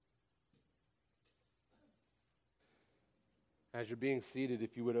As you're being seated,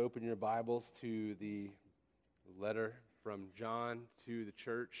 if you would open your Bibles to the letter from John to the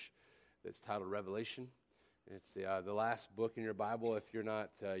church that's titled Revelation. It's the last book in your Bible if you're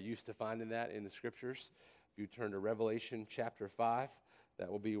not used to finding that in the Scriptures. If you turn to Revelation chapter 5,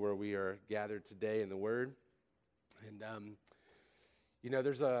 that will be where we are gathered today in the Word. And,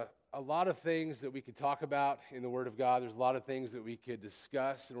 there's a lot of things that we could talk about in the Word of God. There's a lot of things that we could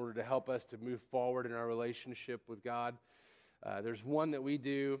discuss in order to help us to move forward in our relationship with God. There's one that we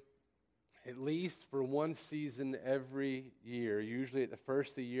do at least for one season every year, usually at the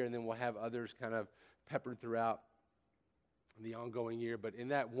first of the year, and then we'll have others kind of peppered throughout the ongoing year. But in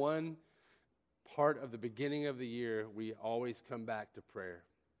that one part of the beginning of the year, we always come back to prayer.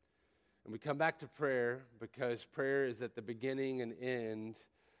 And we come back to prayer because prayer is at the beginning and end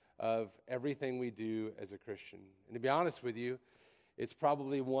of everything we do as a Christian. And to be honest with you, it's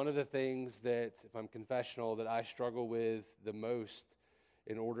probably one of the things that, if I'm confessional, that I struggle with the most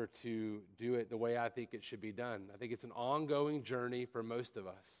in order to do it the way I think it should be done. I think it's an ongoing journey for most of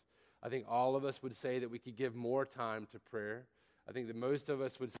us. I think all of us would say that we could give more time to prayer. I think that most of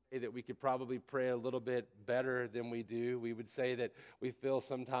us would say that we could probably pray a little bit better than we do. We would say that we feel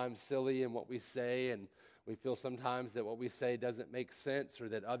sometimes silly in what we say, and we feel sometimes that what we say doesn't make sense, or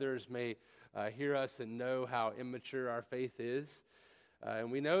that others may hear us and know how immature our faith is.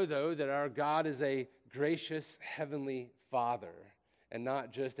 And we know, though, that our God is a gracious heavenly Father, and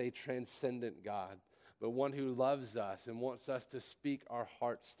not just a transcendent God, but one who loves us and wants us to speak our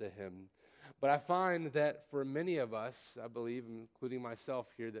hearts to Him. But I find that for many of us, I believe, including myself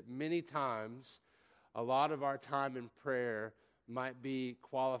here, that many times a lot of our time in prayer might be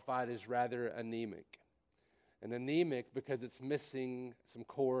qualified as rather anemic. And anemic because it's missing some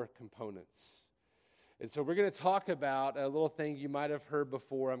core components. And so we're going to talk about a little thing you might have heard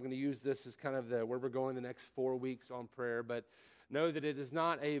before. I'm going to use this as kind of where we're going the next 4 weeks on prayer. But know that it is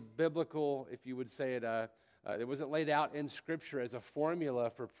not a biblical, if you would say it, it wasn't laid out in Scripture as a formula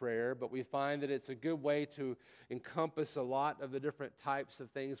for prayer, but we find that it's a good way to encompass a lot of the different types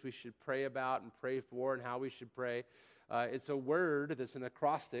of things we should pray about and pray for and how we should pray. It's a word that's an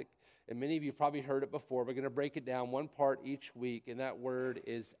acrostic, and many of you probably heard it before. We're going to break it down one part each week, and that word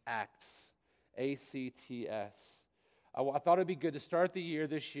is ACTS. A-C-T-S. I thought it'd be good to start the year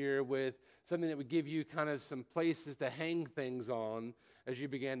this year with something that would give you kind of some places to hang things on as you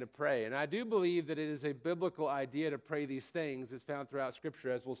began to pray. And I do believe that it is a biblical idea to pray these things. It's found throughout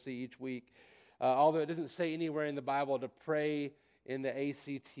Scripture, as we'll see each week. Although it doesn't say anywhere in the Bible to pray in the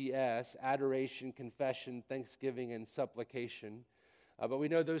ACTS, adoration, confession, thanksgiving, and supplication. But we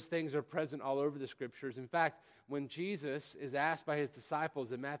know those things are present all over the Scriptures. In fact, when Jesus is asked by His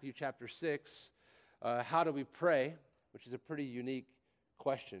disciples in Matthew chapter 6, how do we pray, which is a pretty unique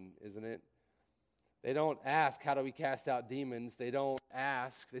question, isn't it? They don't ask, how do we cast out demons? They don't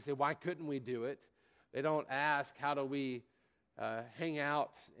ask, they say, why couldn't we do it? They don't ask, how do we hang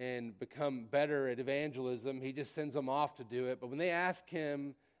out and become better at evangelism? He just sends them off to do it. But when they ask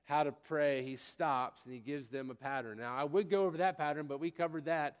Him how to pray, He stops and He gives them a pattern. Now, I would go over that pattern, but we covered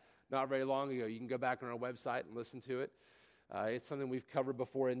that not very long ago. You can go back on our website and listen to it. It's something we've covered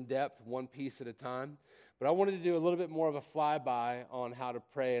before in depth, one piece at a time. But I wanted to do a little bit more of a flyby on how to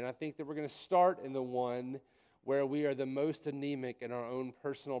pray. And I think that we're going to start in the one where we are the most anemic in our own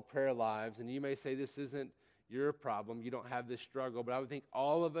personal prayer lives. And you may say this isn't your problem. You don't have this struggle. But I would think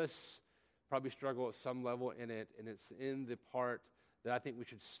all of us probably struggle at some level in it. And it's in the part that I think we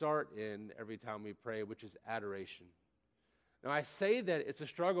should start in every time we pray, which is adoration. Now, I say that it's a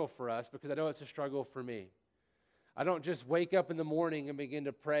struggle for us because I know it's a struggle for me. I don't just wake up in the morning and begin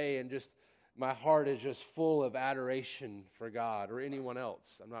to pray and just my heart is just full of adoration for God or anyone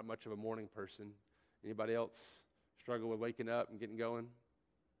else. I'm not much of a morning person. Anybody else struggle with waking up and getting going?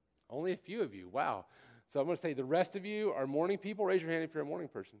 Only a few of you. Wow. So I'm going to say the rest of you are morning people. Raise your hand if you're a morning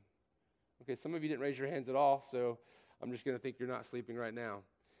person. Okay, some of you didn't raise your hands at all, so I'm just going to think you're not sleeping right now.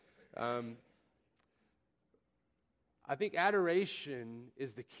 I think adoration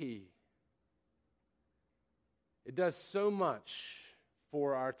is the key. It does so much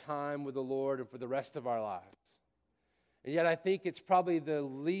for our time with the Lord and for the rest of our lives. And yet I think it's probably the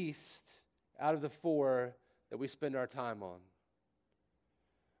least out of the four that we spend our time on.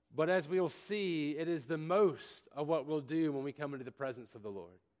 But as we'll see, it is the most of what we'll do when we come into the presence of the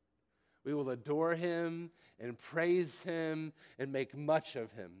Lord. We will adore Him and praise Him and make much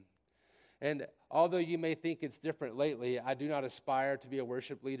of Him. And although you may think it's different lately, I do not aspire to be a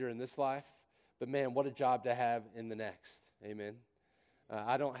worship leader in this life. But man, what a job to have in the next. Amen.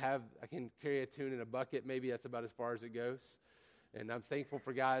 I can carry a tune in a bucket. Maybe that's about as far as it goes. And I'm thankful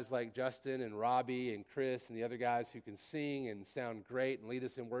for guys like Justin and Robbie and Chris and the other guys who can sing and sound great and lead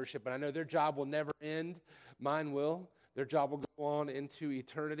us in worship. And I know their job will never end. Mine will. Their job will go on into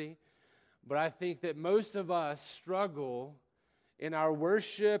eternity. But I think that most of us struggle in our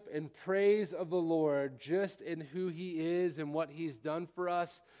worship and praise of the Lord just in who He is and what He's done for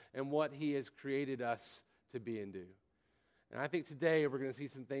us and what He has created us to be and do. And I think today we're going to see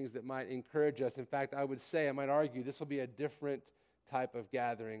some things that might encourage us. In fact, I might argue, this will be a different type of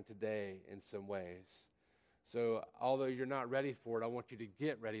gathering today in some ways. So although you're not ready for it, I want you to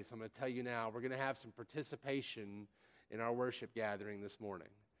get ready. So I'm going to tell you now, we're going to have some participation in our worship gathering this morning.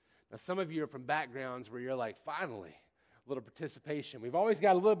 Now, some of you are from backgrounds where you're like, finally, a little participation. We've always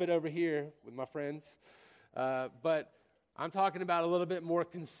got a little bit over here with my friends, but I'm talking about a little bit more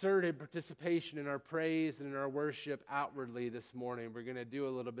concerted participation in our praise and in our worship outwardly this morning. We're going to do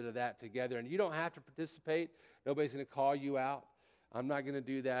a little bit of that together. And you don't have to participate. Nobody's going to call you out. I'm not going to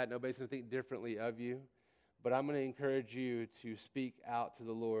do that. Nobody's going to think differently of you. But I'm going to encourage you to speak out to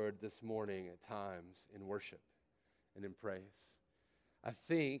the Lord this morning at times in worship and in praise. I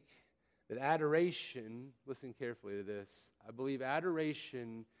think that adoration, listen carefully to this, I believe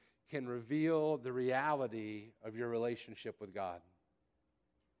adoration can reveal the reality of your relationship with God.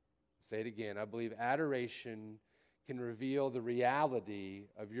 Say it again. I believe adoration can reveal the reality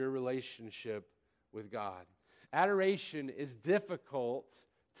of your relationship with God. Adoration is difficult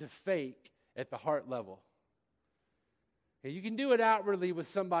to fake at the heart level. And you can do it outwardly with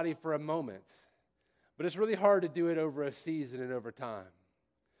somebody for a moment, but it's really hard to do it over a season and over time.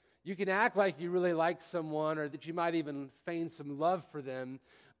 You can act like you really like someone or that you might even feign some love for them,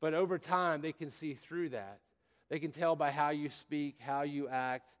 but over time, they can see through that. They can tell by how you speak, how you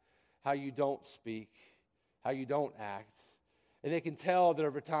act, how you don't speak, how you don't act. And they can tell that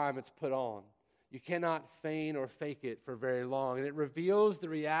over time it's put on. You cannot feign or fake it for very long. And it reveals the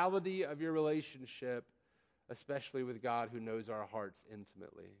reality of your relationship, especially with God who knows our hearts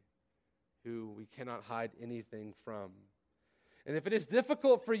intimately, who we cannot hide anything from. And if it is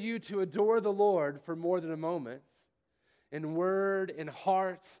difficult for you to adore the Lord for more than a moment, in word, in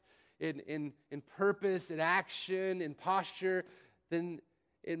heart, in purpose, in action, in posture, then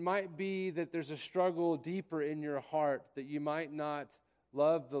it might be that there's a struggle deeper in your heart that you might not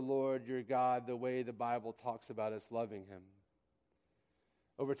love the Lord your God the way the Bible talks about us loving Him.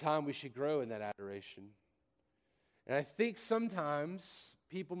 Over time, we should grow in that adoration. And I think sometimes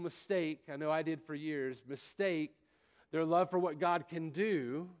people mistake, I know I did for years, mistake their love for what God can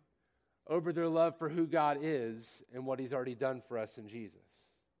do over their love for who God is and what He's already done for us in Jesus.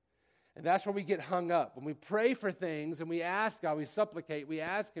 And that's where we get hung up. When we pray for things and we ask God, we supplicate, we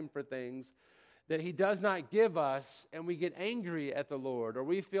ask Him for things that He does not give us, and we get angry at the Lord, or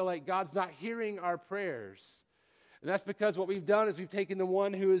we feel like God's not hearing our prayers. And that's because what we've done is we've taken the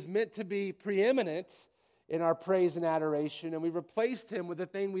one who is meant to be preeminent in our praise and adoration, and we've replaced Him with the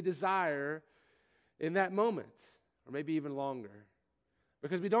thing we desire in that moment, or maybe even longer.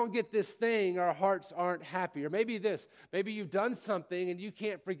 Because we don't get this thing, our hearts aren't happy. Or maybe this, maybe you've done something and you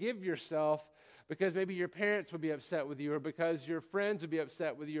can't forgive yourself because maybe your parents would be upset with you, or because your friends would be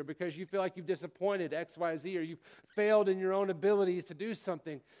upset with you, or because you feel like you've disappointed X, Y, Z, or you've failed in your own abilities to do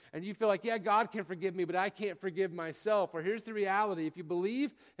something. And you feel like, yeah, God can forgive me, but I can't forgive myself. Or here's the reality. If you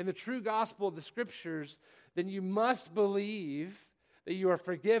believe in the true gospel of the Scriptures, then you must believe that you are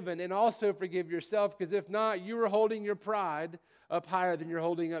forgiven and also forgive yourself, because if not, you are holding your pride up higher than you're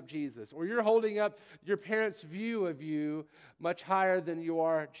holding up Jesus. Or you're holding up your parents' view of you much higher than you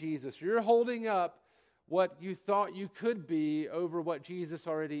are Jesus. You're holding up what you thought you could be over what Jesus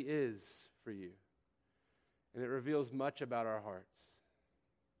already is for you. And it reveals much about our hearts.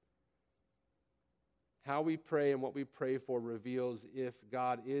 How we pray and what we pray for reveals if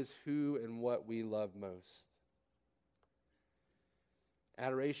God is who and what we love most.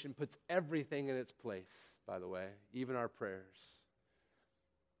 Adoration puts everything in its place, by the way, even our prayers.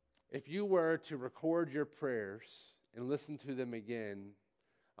 If you were to record your prayers and listen to them again,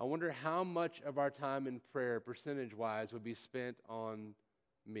 I wonder how much of our time in prayer, percentage-wise, would be spent on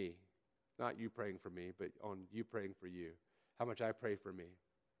me. Not you praying for me, but on you praying for you. How much I pray for me.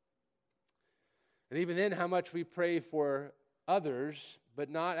 And even then, how much we pray for others, but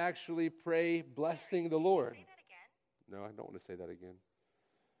not actually pray blessing the Lord. Say that again? No, I don't want to say that again.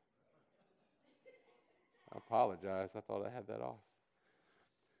 I apologize. I thought I had that off.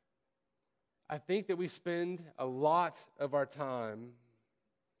 I think that we spend a lot of our time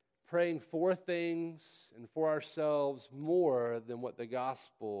praying for things and for ourselves more than what the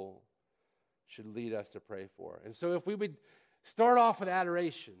gospel should lead us to pray for. And so if we would start off with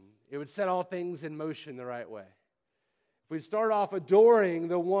adoration, it would set all things in motion the right way. If we start off adoring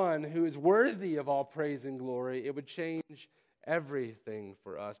the one who is worthy of all praise and glory, it would change everything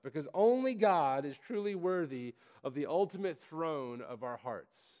for us, because only God is truly worthy of the ultimate throne of our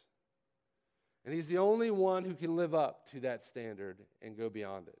hearts. And He's the only one who can live up to that standard and go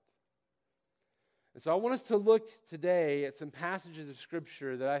beyond it. And so I want us to look today at some passages of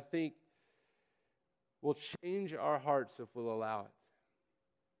Scripture that I think will change our hearts if we'll allow it.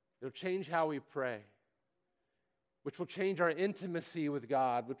 It'll change how we pray, which will change our intimacy with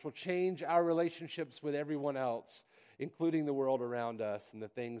God, which will change our relationships with everyone else, including the world around us and the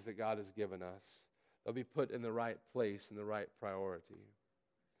things that God has given us. They'll be put in the right place and the right priority.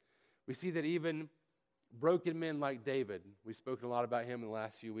 We see that even broken men like David, we've spoken a lot about him in the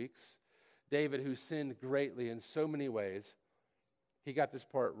last few weeks, David, who sinned greatly in so many ways, he got this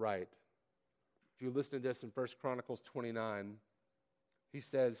part right. If you listen to this in 1 Chronicles 29, he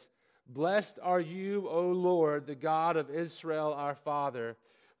says, "Blessed are you, O Lord, the God of Israel, our Father,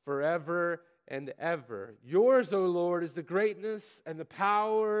 forever and ever. Yours, O Lord, is the greatness and the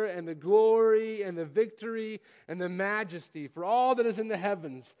power and the glory and the victory and the majesty. For all that is in the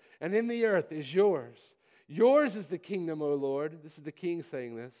heavens and in the earth is yours. Yours is the kingdom, O Lord." This is the king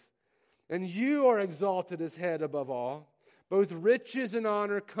saying this. "And you are exalted as head above all. Both riches and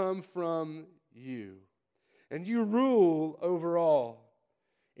honor come from you. And you rule over all.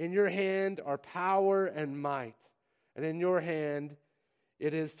 In your hand are power and might. And in your hand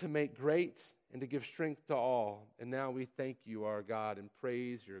it is to make great and to give strength to all. And now we thank you, our God, and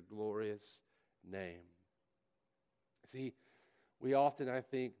praise your glorious name." See, we often, I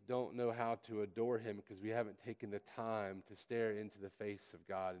think, don't know how to adore Him because we haven't taken the time to stare into the face of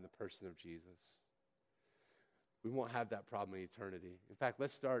God in the person of Jesus. We won't have that problem in eternity. In fact,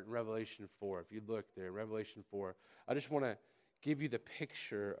 let's start in Revelation 4. If you look there, in Revelation 4, I just want to give you the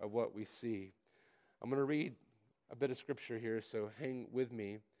picture of what we see. I'm going to read a bit of Scripture here, so hang with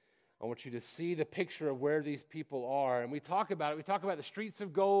me. I want you to see the picture of where these people are. And we talk about it. We talk about the streets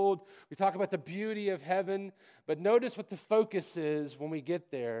of gold. We talk about the beauty of heaven. But notice what the focus is when we get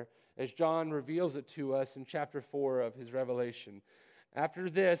there, as John reveals it to us in chapter 4 of his Revelation. "After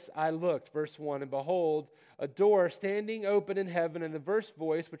this I looked," verse 1, "and behold, a door standing open in heaven, and the first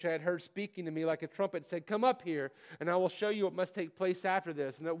voice, which I had heard speaking to me like a trumpet, said, 'Come up here, and I will show you what must take place after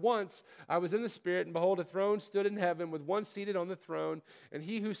this.' And at once I was in the Spirit, and behold, a throne stood in heaven, with one seated on the throne. And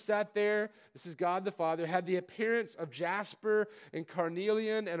he who sat there," this is God the Father, "had the appearance of jasper and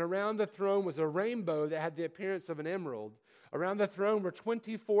carnelian, and around the throne was a rainbow that had the appearance of an emerald. Around the throne were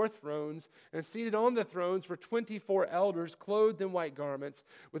 24 thrones, and seated on the thrones were 24 elders, clothed in white garments,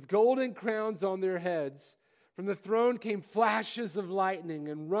 with golden crowns on their heads. From the throne came flashes of lightning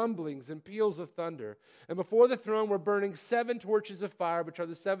and rumblings and peals of thunder. And before the throne were burning 7 torches of fire, which are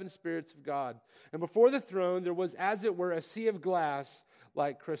the 7 spirits of God. And before the throne there was, as it were, a sea of glass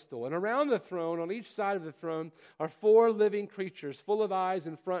like crystal. And around the throne, on each side of the throne, are 4 living creatures, full of eyes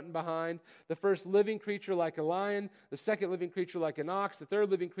in front and behind. The first living creature like a lion, the second living creature like an ox, the third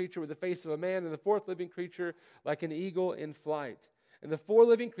living creature with the face of a man, and the fourth living creature like an eagle in flight. And the 4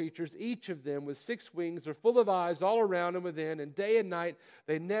 living creatures, each of them with 6 wings, are full of eyes all around and within, and day and night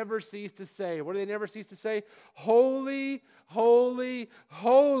they never cease to say," what do they never cease to say? "Holy, holy,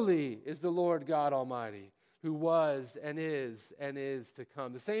 holy is the Lord God Almighty, who was and is to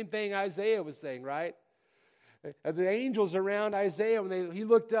come." The same thing Isaiah was saying, right? The angels around Isaiah, when he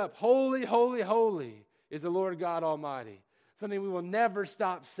looked up, "Holy, holy, holy is the Lord God Almighty." Something we will never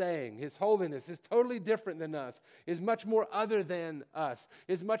stop saying. His holiness is totally different than us, is much more other than us,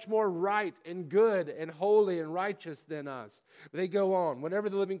 is much more right and good and holy and righteous than us. They go on. "Whenever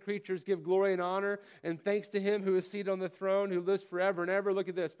the living creatures give glory and honor and thanks to him who is seated on the throne, who lives forever and ever." Look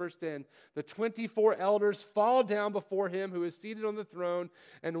at this, verse 10. "The 24 elders fall down before him who is seated on the throne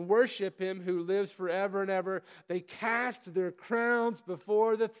and worship him who lives forever and ever. They cast their crowns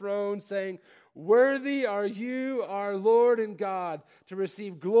before the throne, saying, 'Worthy are you, our Lord and God, to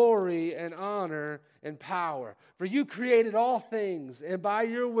receive glory and honor and power. For you created all things, and by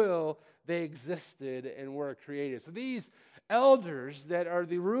your will they existed and were created.'" So these elders that are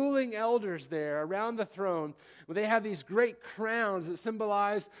the ruling elders there around the throne, they have these great crowns that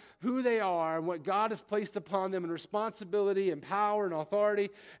symbolize who they are and what God has placed upon them in responsibility and power and authority.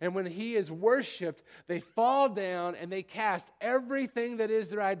 And when he is worshipped, they fall down and they cast everything that is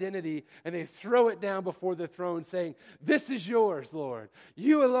their identity and they throw it down before the throne, saying, "This is yours, Lord.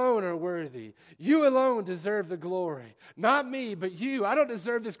 You alone are worthy. You alone deserve the glory. Not me, but you. I don't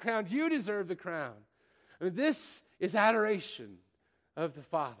deserve this crown. You deserve the crown." I mean, this is adoration of the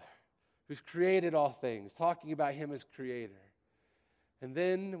Father who's created all things, talking about him as creator. And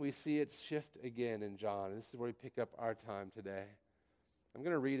then we see it shift again in John. This is where we pick up our time today. I'm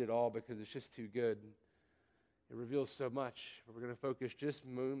going to read it all because it's just too good. It reveals so much. But we're going to focus just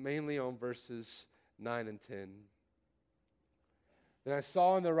mainly on verses 9 and 10. Then I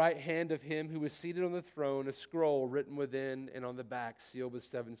saw in the right hand of him who was seated on the throne a scroll written within and on the back, sealed with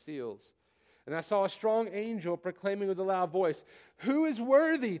 7 seals. And I saw a strong angel proclaiming with a loud voice, "Who is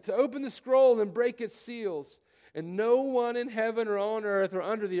worthy to open the scroll and break its seals?" And no one in heaven or on earth or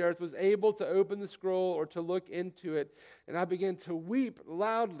under the earth was able to open the scroll or to look into it. And I began to weep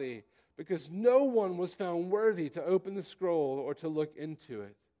loudly because no one was found worthy to open the scroll or to look into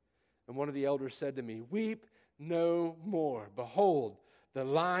it. And one of the elders said to me, "Weep no more. Behold, the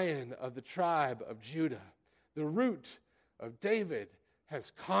Lion of the tribe of Judah, the Root of David,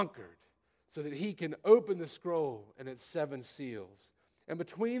 has conquered, so that he can open the scroll and its 7 seals." And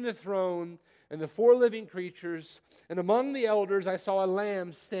between the throne and the 4 living creatures, and among the elders, I saw a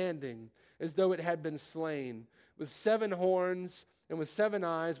lamb standing as though it had been slain, with 7 horns and with 7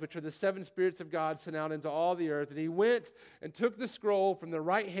 eyes, which are the 7 spirits of God sent out into all the earth. And he went and took the scroll from the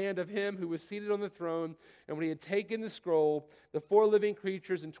right hand of him who was seated on the throne. And when he had taken the scroll, the 4 living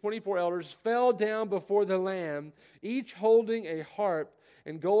creatures and 24 elders fell down before the Lamb, each holding a harp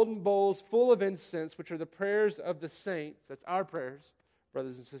and golden bowls full of incense, which are the prayers of the saints. That's our prayers,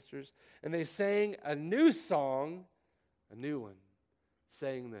 brothers and sisters. And they sang a new song, a new one,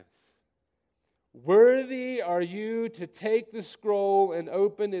 saying this: "Worthy are you to take the scroll and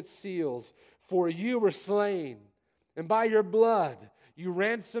open its seals, for you were slain, and by your blood you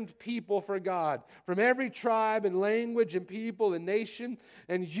ransomed people for God from every tribe and language and people and nation,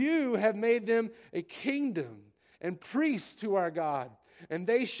 and you have made them a kingdom and priests to our God, and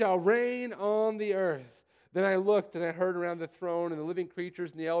they shall reign on the earth." Then I looked, and I heard around the throne and the living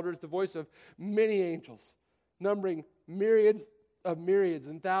creatures and the elders the voice of many angels, numbering myriads of myriads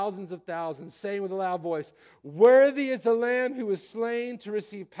and thousands of thousands, saying with a loud voice, "Worthy is the Lamb who was slain to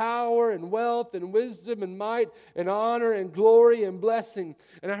receive power and wealth and wisdom and might and honor and glory and blessing."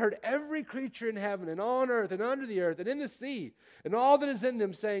 And I heard every creature in heaven and on earth and under the earth and in the sea and all that is in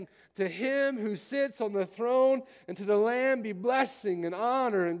them saying, "To him who sits on the throne and to the Lamb be blessing and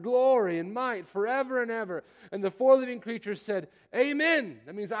honor and glory and might forever and ever." And the 4 living creatures said, "Amen."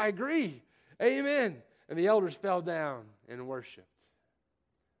 That means I agree. Amen. And the elders fell down and worshiped.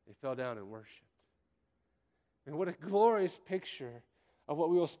 They fell down and worshiped. And what a glorious picture of what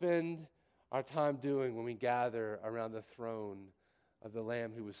we will spend our time doing when we gather around the throne of the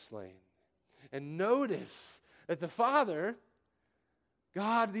Lamb who was slain. And notice that the Father,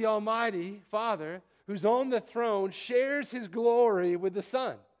 God the Almighty Father, who's on the throne, shares his glory with the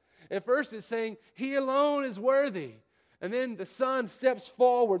Son. At first it's saying he alone is worthy. And then the Son steps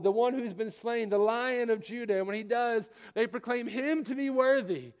forward, the one who's been slain, the Lion of Judah. And when he does, they proclaim him to be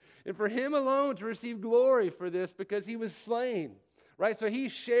worthy, and for him alone to receive glory for this because he was slain. Right? So he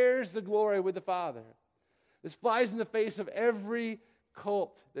shares the glory with the Father. This flies in the face of every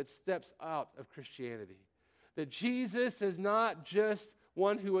cult that steps out of Christianity. That Jesus is not just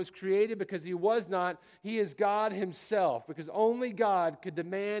one who was created because he was not. He is God himself, because only God could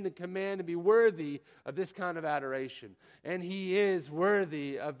demand and command and be worthy of this kind of adoration. And he is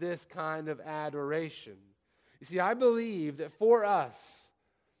worthy of this kind of adoration. You see, I believe that for us,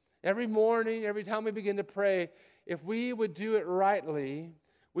 every morning, every time we begin to pray, if we would do it rightly,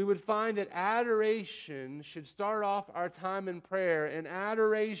 we would find that adoration should start off our time in prayer, and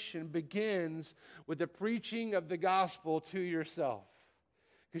adoration begins with the preaching of the gospel to yourself.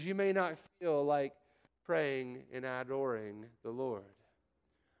 Because you may not feel like praying and adoring the Lord.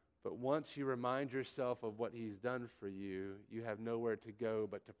 But once you remind yourself of what he's done for you, you have nowhere to go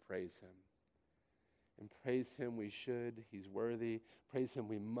but to praise him. And praise him we should. He's worthy. Praise him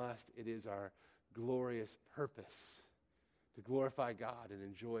we must. It is our glorious purpose to glorify God and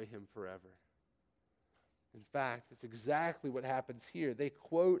enjoy him forever. In fact, it's exactly what happens here. They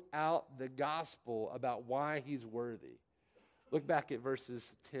quote out the gospel about why he's worthy. Look back at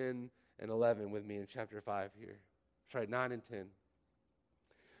verses 10 and 11 with me in chapter 5 here. Sorry, 9 and 10.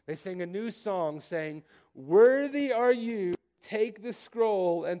 They sang a new song saying, "Worthy are you to take the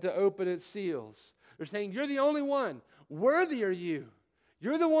scroll and to open its seals." They're saying, you're the only one. Worthy are you.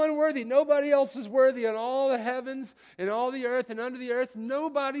 You're the one worthy. Nobody else is worthy on all the heavens and all the earth and under the earth.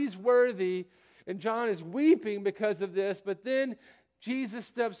 Nobody's worthy. And John is weeping because of this. But then Jesus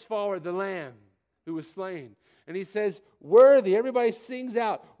steps forward, the Lamb who was slain. And he says, worthy. Everybody sings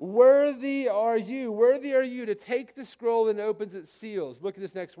out, worthy are you to take the scroll and opens its seals. Look at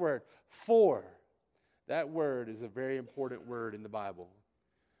this next word, for. That word is a very important word in the Bible.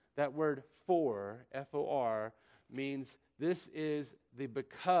 That word for, F-O-R, means This is the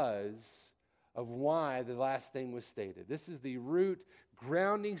because of why the last thing was stated. This is the root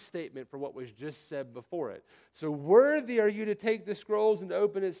grounding statement for what was just said before it. So worthy are you to take the scrolls and to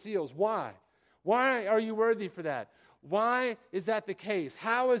open its seals. Why? Why are you worthy for that? Why is that the case?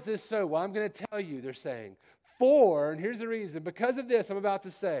 How is this so? Well, I'm going to tell you, they're saying. For, and here's the reason, because of this I'm about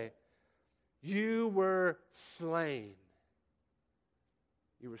to say, you were slain.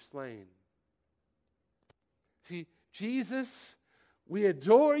 You were slain. See, Jesus, we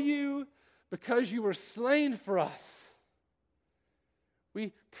adore you because you were slain for us.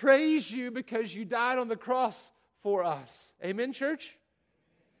 We praise you because you died on the cross for us. Amen, church?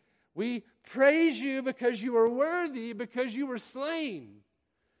 We praise you because you are worthy, because you were slain.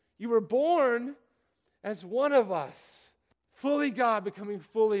 You were born as one of us, fully God becoming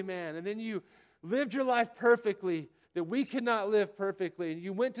fully man. And then you lived your life perfectly that we could not live perfectly. And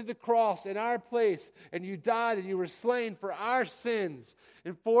you went to the cross in our place, and you died, and you were slain for our sins.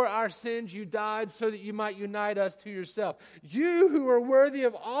 And for our sins you died so that you might unite us to yourself. You who are worthy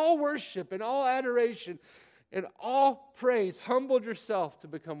of all worship and all adoration and all praise, humbled yourself to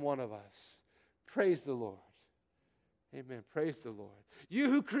become one of us. Praise the Lord. Amen. Praise the Lord. You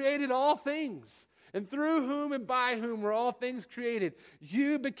who created all things, and through whom and by whom were all things created,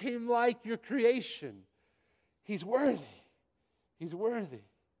 you became like your creation. He's worthy. He's worthy.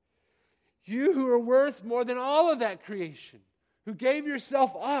 You who are worth more than all of that creation, who gave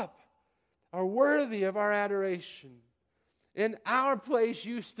yourself up, are worthy of our adoration. In our place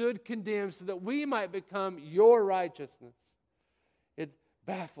you stood condemned so that we might become your righteousness. It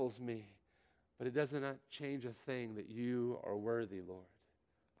baffles me, but it does not change a thing that you are worthy, Lord.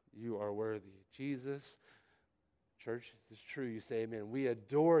 You are worthy. Jesus, church, this is true. You say amen. We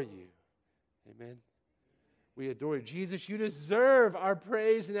adore you. Amen. We adore you. Jesus, you deserve our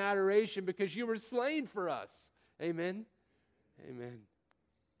praise and adoration because you were slain for us. Amen. Amen.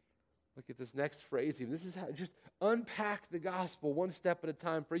 Look at this next phrase. Even this is how just unpack the gospel one step at a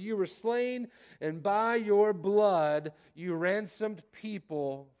time. For you were slain, and by your blood you ransomed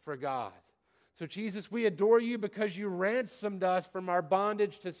people for God. So Jesus, we adore you because you ransomed us from our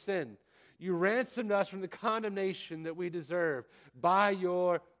bondage to sin. You ransomed us from the condemnation that we deserve by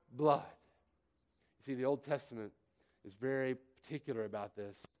your blood. You see, the Old Testament is very particular about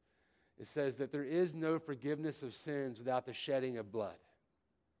this. It says that there is no forgiveness of sins without the shedding of blood.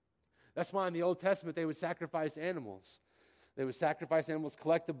 That's why in the Old Testament they would sacrifice animals. They would sacrifice animals,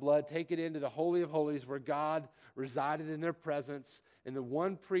 collect the blood, take it into the Holy of Holies where God resided in their presence. And the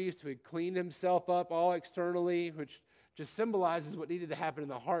one priest who had cleaned himself up all externally, which just symbolizes what needed to happen in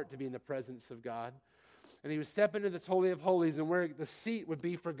the heart to be in the presence of God. And he would step into this Holy of Holies, and where the seat would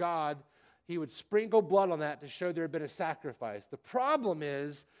be for God, he would sprinkle blood on that to show there had been a sacrifice. The problem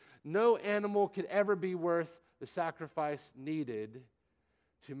is, no animal could ever be worth the sacrifice needed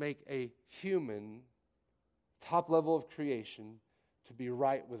to make a human, top level of creation, to be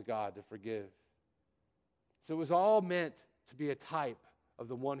right with God, to forgive. So it was all meant to be a type of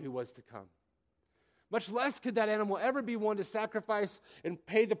the one who was to come. Much less could that animal ever be one to sacrifice and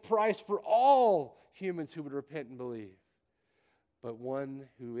pay the price for all humans who would repent and believe. But one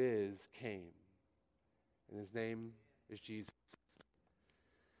who is came, and his name is Jesus.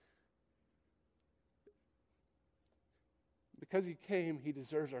 Because he came, he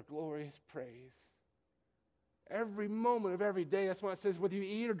deserves our glorious praise. Every moment of every day, that's why it says, whether you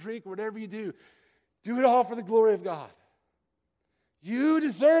eat or drink or whatever you do it all for the glory of God. You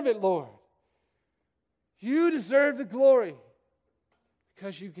deserve it, Lord. You deserve the glory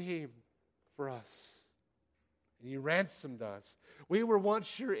because you came for us. And you ransomed us. We were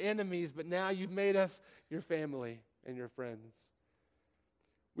once your enemies, but now you've made us your family and your friends.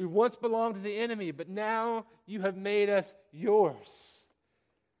 We once belonged to the enemy, but now you have made us yours.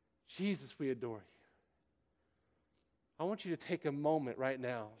 Jesus, we adore you. I want you to take a moment right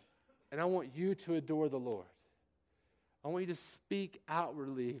now, and I want you to adore the Lord. I want you to speak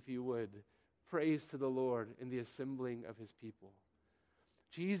outwardly, if you would, praise to the Lord in the assembling of his people.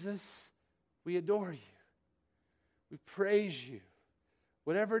 Jesus, we adore you. We praise you.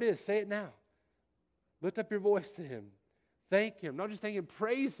 Whatever it is, say it now. Lift up your voice to him. Thank him. Not just thank him,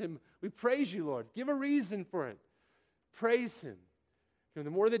 praise him. We praise you, Lord. Give a reason for it. Praise him. The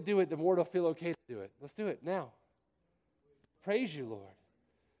more they do it, the more it'll feel okay to do it. Let's do it now. Praise you, Lord.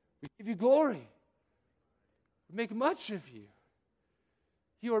 We give you glory. We make much of you.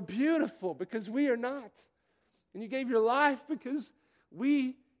 You are beautiful because we are not. And you gave your life because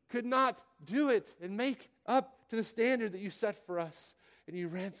we could not do it and make up to the standard that you set for us. And you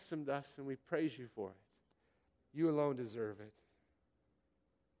ransomed us, and we praise you for it. You alone deserve it.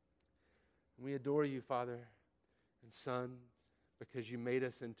 And we adore you, Father. And Son, because you made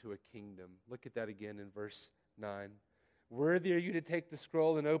us into a kingdom. Look at that again in verse 9. Worthy are you to take the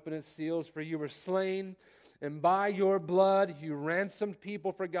scroll and open its seals, for you were slain, and by your blood you ransomed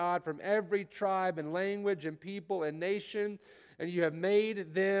people for God from every tribe and language and people and nation, and you have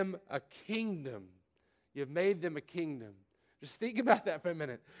made them a kingdom. You have made them a kingdom. Just think about that for a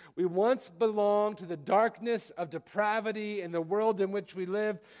minute. We once belonged to the darkness of depravity in the world in which we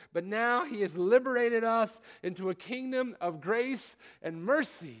live, but now He has liberated us into a kingdom of grace and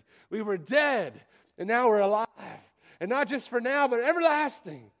mercy. We were dead, and now we're alive. And not just for now, but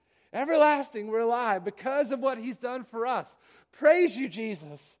everlasting. Everlasting, we're alive because of what He's done for us. Praise you,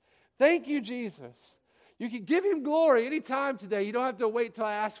 Jesus. Thank you, Jesus. You can give Him glory anytime today. You don't have to wait till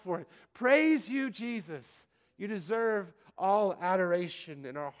I ask for it. Praise you, Jesus. You deserve all adoration,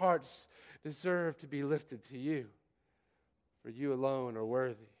 and our hearts deserve to be lifted to you. For you alone are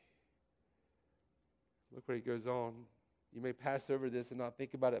worthy. Look where He goes on. You may pass over this and not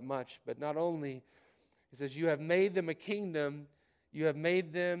think about it much, but not only, He says, you have made them a kingdom, you have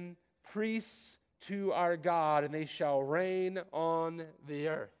made them priests to our God, and they shall reign on the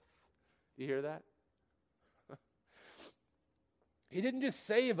earth. Do you hear that? He didn't just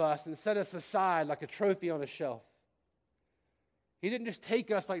save us and set us aside like a trophy on a shelf. He didn't just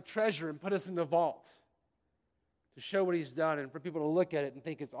take us like treasure and put us in the vault to show what He's done and for people to look at it and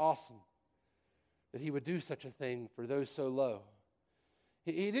think it's awesome that He would do such a thing for those so low.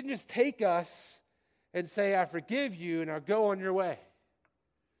 He didn't just take us and say, I forgive you, and now go on your way.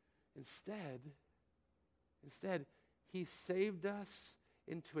 Instead, He saved us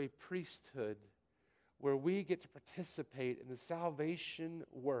into a priesthood where we get to participate in the salvation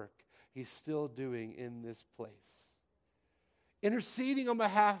work He's still doing in this place. Interceding on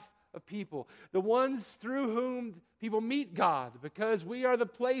behalf of people, the ones through whom people meet God, because we are the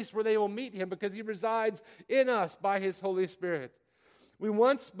place where they will meet Him, because He resides in us by His Holy Spirit. We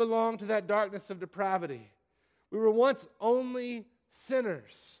once belonged to that darkness of depravity. We were once only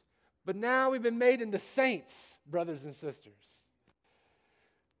sinners, but now we've been made into saints, brothers and sisters.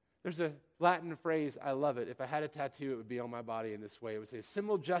 There's a Latin phrase, I love it. If I had a tattoo, it would be on my body in this way. It would say,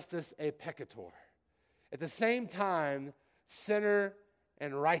 simul justus et peccator. At the same time, sinner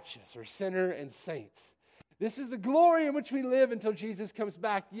and righteous, or sinner and saint. This is the glory in which we live until Jesus comes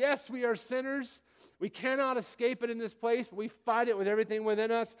back. Yes, we are sinners. We cannot escape it in this place, but we fight it with everything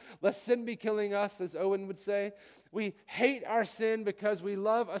within us, lest sin be killing us, as Owen would say. We hate our sin because we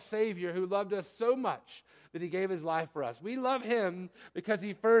love a Savior who loved us so much that He gave His life for us. We love Him because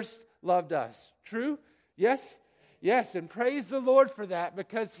He first loved us. True? Yes? Yes, and praise the Lord for that,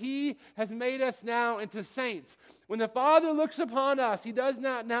 because He has made us now into saints. When the Father looks upon us, He does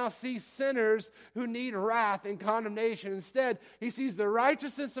not now see sinners who need wrath and condemnation. Instead, He sees the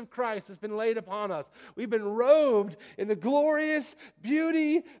righteousness of Christ that's been laid upon us. We've been robed in the glorious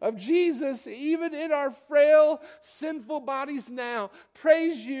beauty of Jesus, even in our frail, sinful bodies now.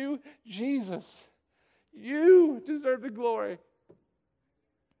 Praise you, Jesus. You deserve the glory.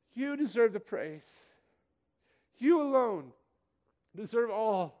 You deserve the praise. You alone deserve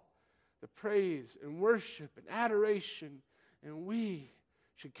all the praise and worship and adoration, and we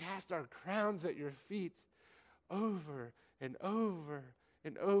should cast our crowns at your feet over and over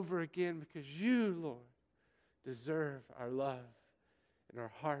and over again, because you, Lord, deserve our love and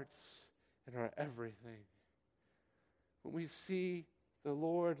our hearts and our everything. When we see the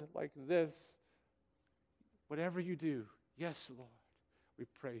Lord like this, whatever you do, yes, Lord, we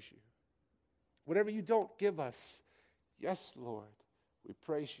praise you. Whatever you don't give us, yes, Lord, we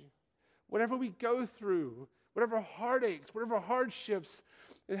praise you. Whatever we go through, whatever heartaches, whatever hardships,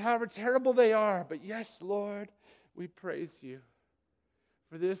 and however terrible they are, but yes, Lord, we praise you.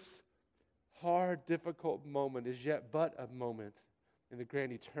 For this hard, difficult moment is yet but a moment in the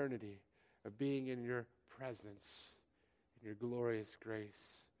grand eternity of being in your presence, in your glorious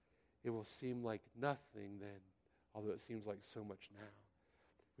grace. It will seem like nothing then, although it seems like so much now.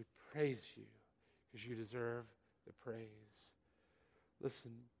 We praise you, because you deserve the praise.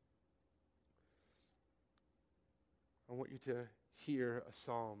 Listen, I want you to hear a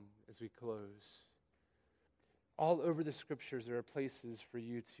psalm as we close. All over the Scriptures, there are places for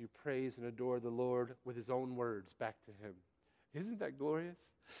you to praise and adore the Lord with His own words back to Him. Isn't that glorious?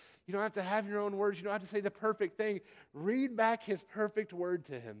 You don't have to have your own words. You don't have to say the perfect thing. Read back His perfect word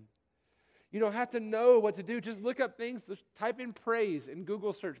to Him. You don't have to know what to do. Just look up things. Type in praise in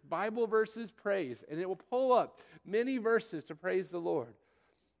Google search, Bible verses praise, and it will pull up many verses to praise the Lord.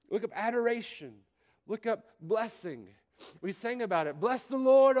 Look up adoration. Look up blessing. We sang about it. Bless the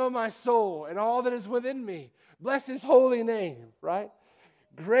Lord, O my soul, and all that is within me. Bless His holy name, right?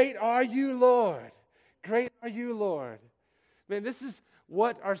 Great are you, Lord. Great are you, Lord. Man, this is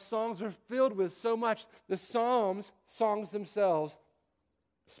what our songs are filled with so much. The Psalms, songs themselves,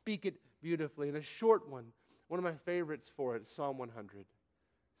 speak it beautifully. And a short one of my favorites for it, Psalm 100.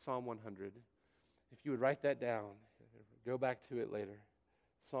 Psalm 100. If you would write that down, go back to it later.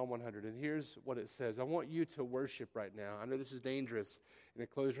 Psalm 100. And here's what it says. I want you to worship right now. I know this is dangerous. In a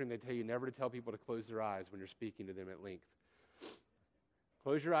closed room, they tell you never to tell people to close their eyes when you're speaking to them at length.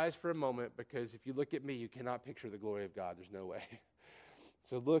 Close your eyes for a moment, because if you look at me, you cannot picture the glory of God. There's no way.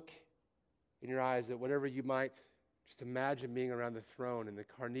 So look in your eyes at whatever you might just imagine being around the throne, and the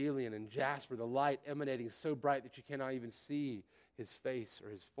carnelian and jasper, the light emanating so bright that you cannot even see his face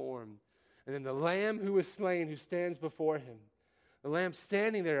or his form. And then the Lamb who was slain, who stands before him. The Lamb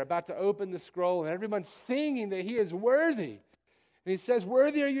standing there, about to open the scroll, and everyone singing that he is worthy. And he says,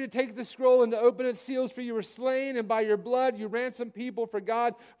 worthy are you to take the scroll and to open its seals, for you were slain, and by your blood you ransomed people for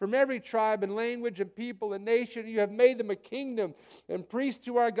God from every tribe and language and people and nation. You have made them a kingdom and priests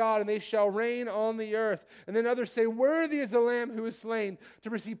to our God, and they shall reign on the earth. And then others say, worthy is the Lamb who was slain to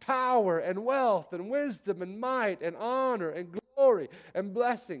receive power and wealth and wisdom and might and honor and glory and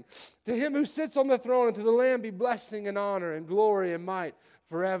blessing. To him who sits on the throne and to the Lamb be blessing and honor and glory and might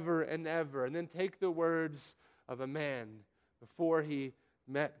forever and ever. And then take the words of a man before he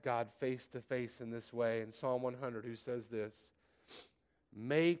met God face to face in this way in Psalm 100, who says this: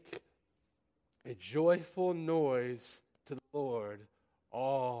 make a joyful noise to the Lord,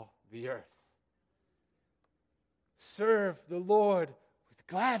 all the earth. Serve the Lord with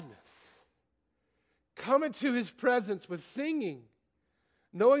gladness. Come into his presence with singing,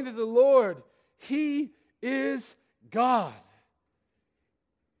 knowing that the Lord, he is God.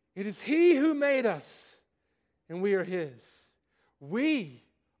 It is he who made us, and we are his. We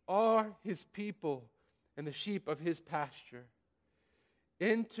are his people and the sheep of his pasture.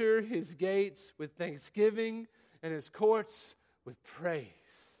 Enter his gates with thanksgiving and his courts with praise.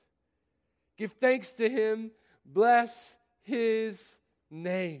 Give thanks to him. Bless his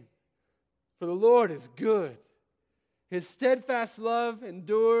name. For the Lord is good. His steadfast love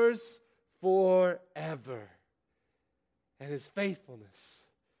endures forever, and his faithfulness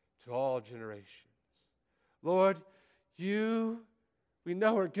to all generations. Lord, we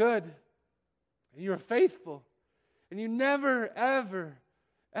know are good, and you are faithful, and you never, ever,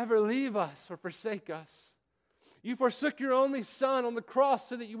 ever leave us or forsake us. You forsook your only Son on the cross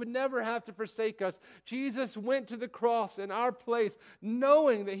so that you would never have to forsake us. Jesus went to the cross in our place,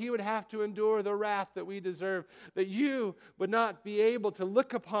 knowing that he would have to endure the wrath that we deserve, that you would not be able to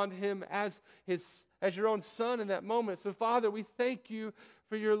look upon him as your own Son in that moment. So, Father, we thank you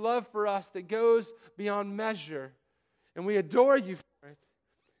for your love for us that goes beyond measure. And we adore you for it,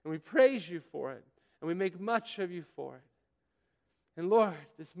 and we praise you for it, and we make much of you for it. And Lord,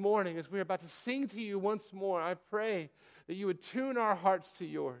 this morning, as we're about to sing to you once more, I pray that you would tune our hearts to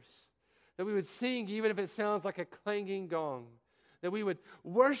yours, that we would sing even if it sounds like a clanging gong, that we would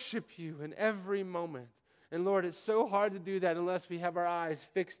worship you in every moment. And Lord, it's so hard to do that unless we have our eyes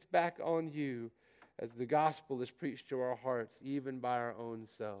fixed back on you as the gospel is preached to our hearts, even by our own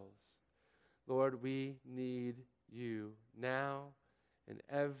selves. Lord, we need you now and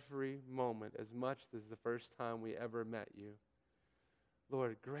every moment as much as the first time we ever met you.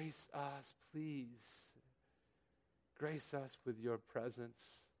 Lord, grace us, please. Grace us with your presence,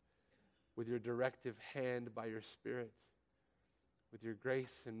 with your directive hand by your Spirit, with your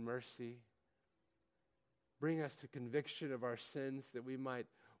grace and mercy. Bring us to conviction of our sins that we might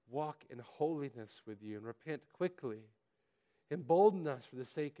walk in holiness with you and repent quickly. Embolden us for the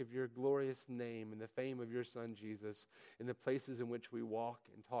sake of your glorious name and the fame of your Son, Jesus, in the places in which we walk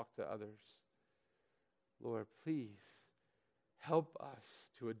and talk to others. Lord, please help us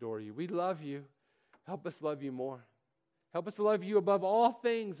to adore you. We love you. Help us love you more. Help us to love you above all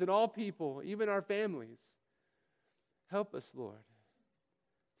things and all people, even our families. Help us, Lord,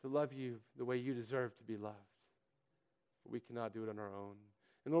 to love you the way you deserve to be loved. For we cannot do it on our own.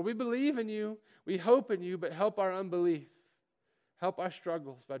 And Lord, we believe in you. We hope in you, but help our unbelief. Help our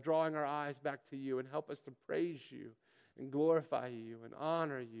struggles by drawing our eyes back to you, and help us to praise you and glorify you and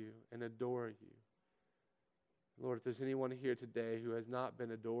honor you and adore you. Lord, if there's anyone here today who has not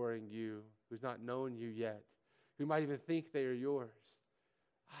been adoring you, who's not known you yet, who might even think they are yours,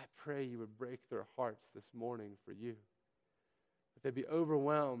 I pray you would break their hearts this morning for you, that they'd be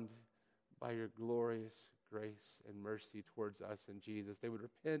overwhelmed by your glorious grace and mercy towards us in Jesus. They would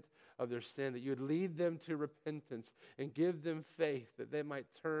repent of their sin, that you would lead them to repentance and give them faith that they might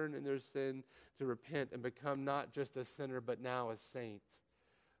turn in their sin to repent and become not just a sinner but now a saint.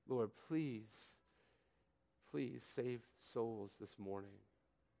 Lord, please save souls this morning.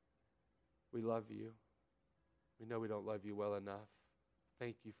 We love you. We know we don't love you well enough.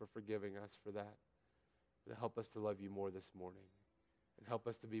 Thank you for forgiving us for that. But help us to love you more this morning. And help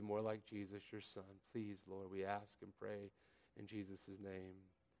us to be more like Jesus, your Son. Please, Lord, we ask and pray in Jesus' name.